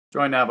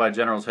Joined now by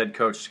Generals head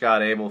coach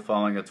Scott Abell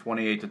following a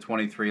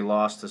 28-23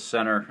 loss to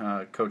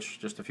Center. Coach,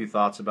 just a few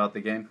thoughts about the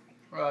game.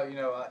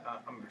 Well,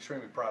 I'm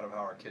extremely proud of how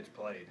our kids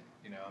played.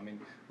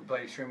 We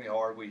played extremely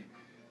hard. We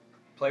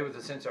played with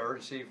a sense of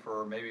urgency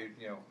for maybe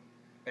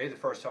the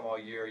first time all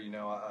year.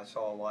 I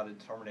saw a lot of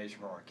determination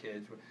from our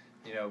kids.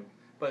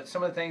 But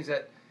some of the things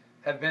that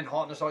have been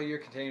haunting us all year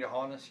continue to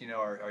haunt us.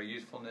 Our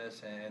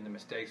youthfulness and the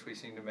mistakes we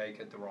seem to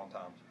make at the wrong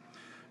times.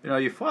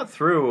 You fought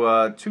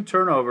through two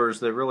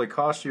turnovers that really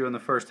cost you in the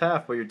first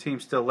half, but your team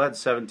still led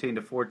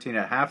 17-14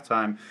 at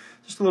halftime.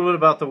 Just a little bit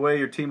about the way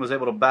your team was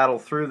able to battle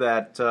through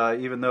that,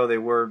 even though they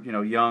were,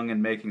 young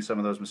and making some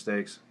of those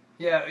mistakes.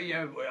 Yeah,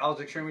 I was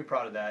extremely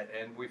proud of that,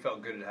 and we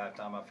felt good at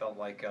halftime. I felt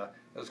like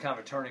it was kind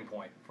of a turning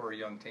point for a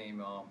young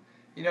team.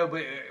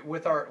 But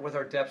with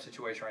our depth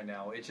situation right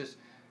now, it's just,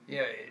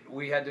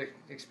 we had to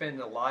expend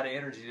a lot of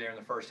energy there in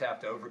the first half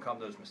to overcome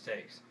those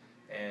mistakes,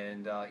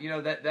 and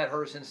that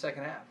hurt us in the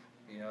second half.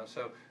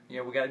 So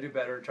we got to do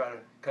better to try to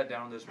cut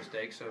down on those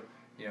mistakes so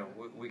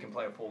we can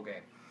play a full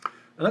game.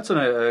 And that's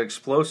an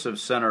explosive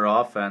Center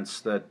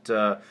offense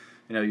that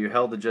you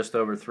held to just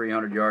over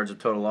 300 yards of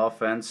total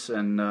offense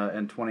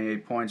and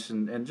 28 points.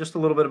 And just a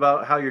little bit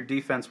about how your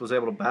defense was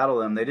able to battle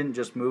them. They didn't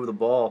just move the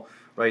ball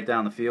right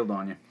down the field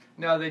on you.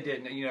 No, they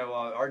didn't.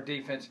 Our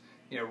defense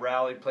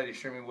rallied, played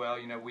extremely well.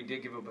 We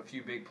did give up a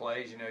few big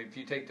plays. If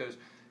you take those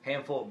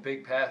handful of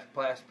big pass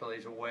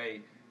plays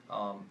away,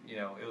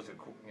 it was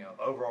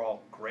a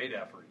overall great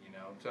effort.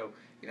 So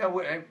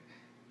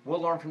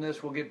we'll learn from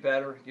this. We'll get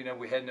better.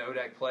 We had an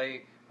ODAC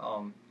play.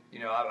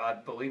 I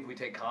believe we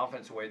take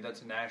confidence away.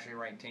 That's a nationally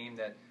ranked team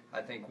that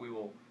I think we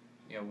will.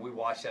 We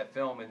watch that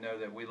film and know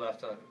that we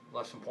left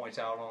some points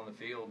out on the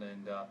field,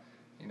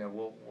 and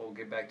we'll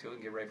get back to it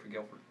and get ready for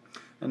Guilford.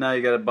 And now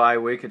you got a bye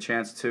week, a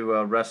chance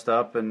to rest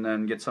up and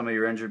then get some of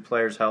your injured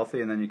players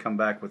healthy, and then you come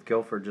back with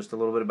Guilford. Just a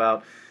little bit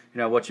about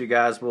what you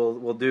guys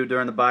will do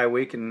during the bye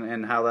week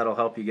and how that'll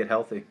help you get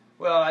healthy.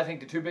 Well, I think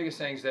the two biggest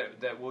things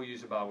that we'll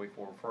use the bye week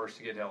for: first,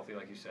 to get healthy,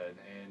 like you said,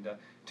 and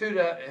two,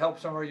 to help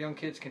some of our young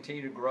kids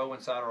continue to grow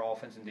inside our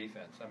offense and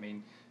defense.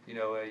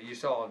 You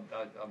saw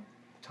a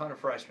ton of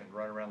freshmen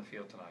running around the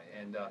field tonight,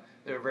 and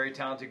they're a very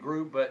talented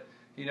group, but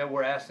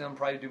we're asking them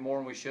probably to do more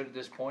than we should at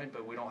this point,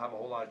 but we don't have a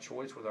whole lot of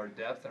choice with our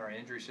depth and our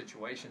injury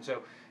situation.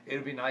 So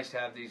it'll be nice to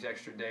have these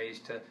extra days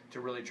to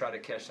really try to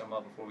catch them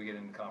up before we get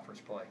into conference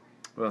play.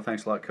 Well,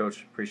 thanks a lot,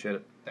 Coach. Appreciate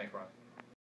it. Thanks, Brian.